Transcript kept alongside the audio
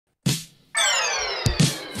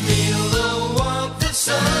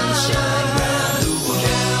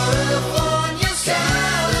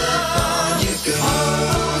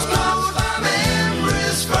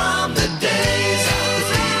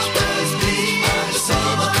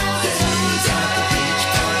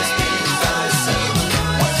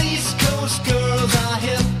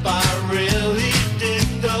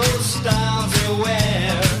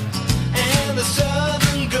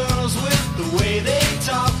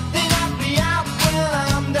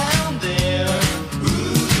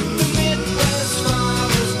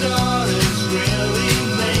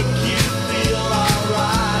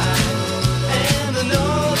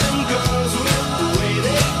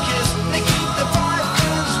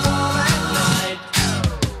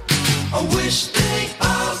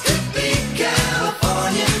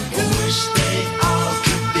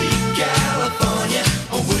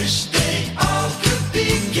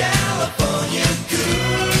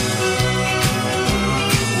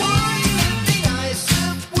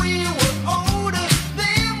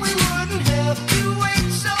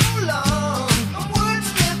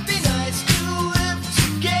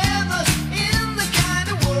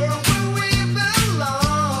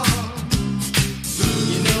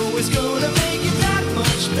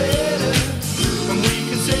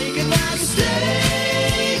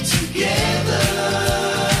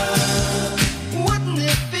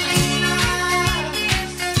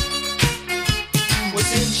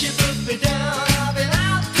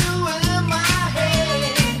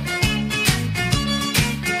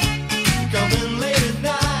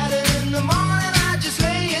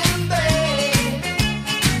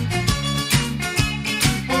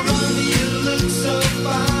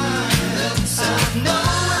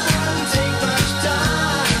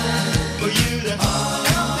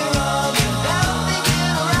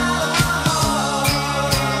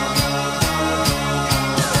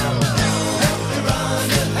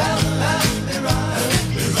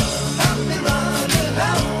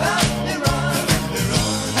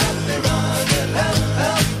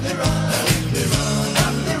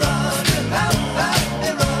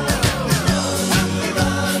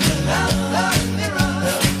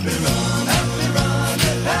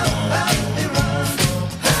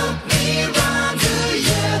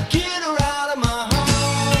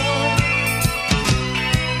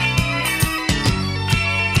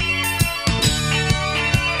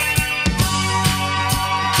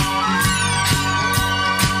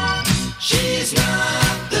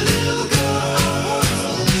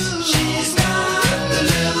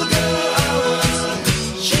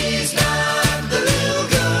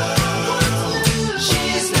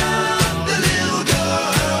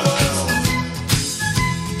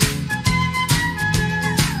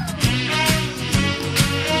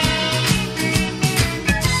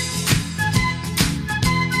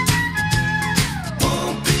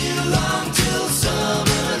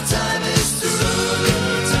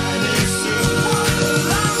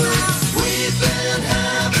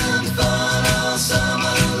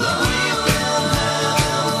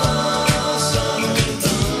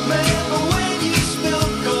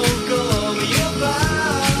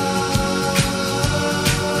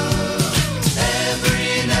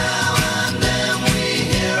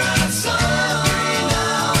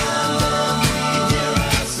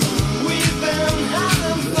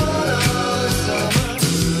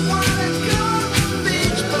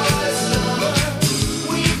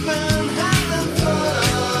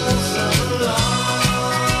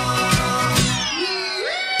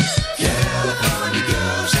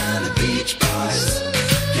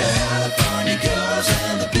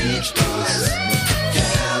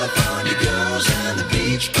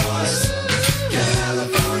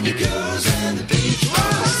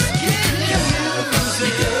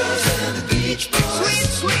Beach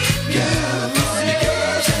Boys. California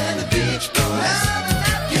girls and the Beach Boys.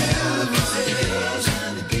 California girls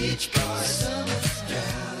and the Beach Boys.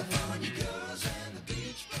 California girls and the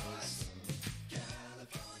Beach Boys.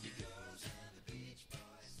 California girls and the Beach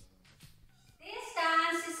Boys. This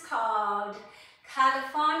dance is called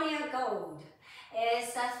California Gold.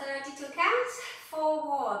 It's a 32 counts,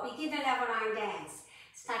 4-wall, beginner level 9 dance,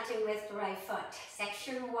 starting with the right foot,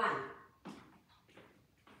 section 1.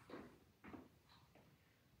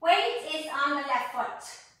 Weight is on the left foot.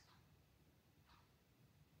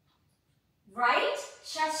 Right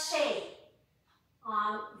chassé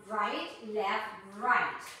on right, left,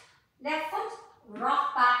 right. Left foot,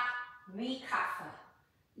 rock back, recover.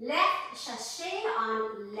 Left chassé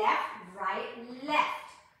on left, right, left.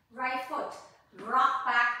 Right foot, rock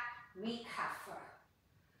back, recover.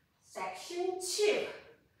 Section 2.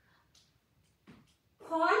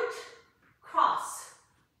 Point, cross.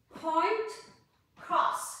 Point,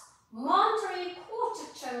 cross. Monterey quarter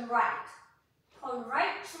turn right. Point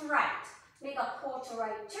right to right. Make a quarter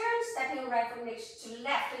right turn, stepping right from next to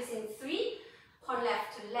left. Facing 3. Point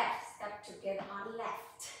left to left. Step together on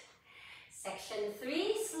left. Section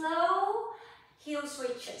 3. Slow heel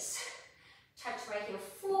switches. Touch right heel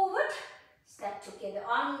forward. Step together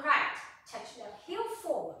on right. Touch left heel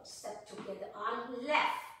forward. Step together on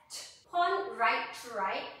left. Point right to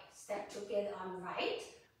right. Step together on right.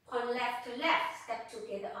 Point left to left. Step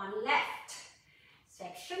together on left.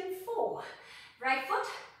 Section 4. Right foot,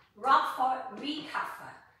 rock forward,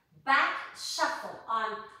 recover. Back shuffle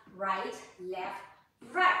on right, left,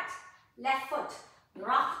 right. Left foot,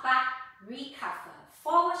 rock back, recover.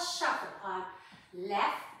 Forward shuffle on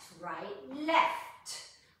left, right, left.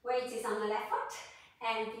 Weight is on the left foot.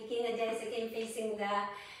 And begin the dance again facing the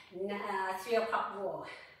 3 o'clock wall.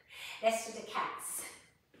 Let's do the counts.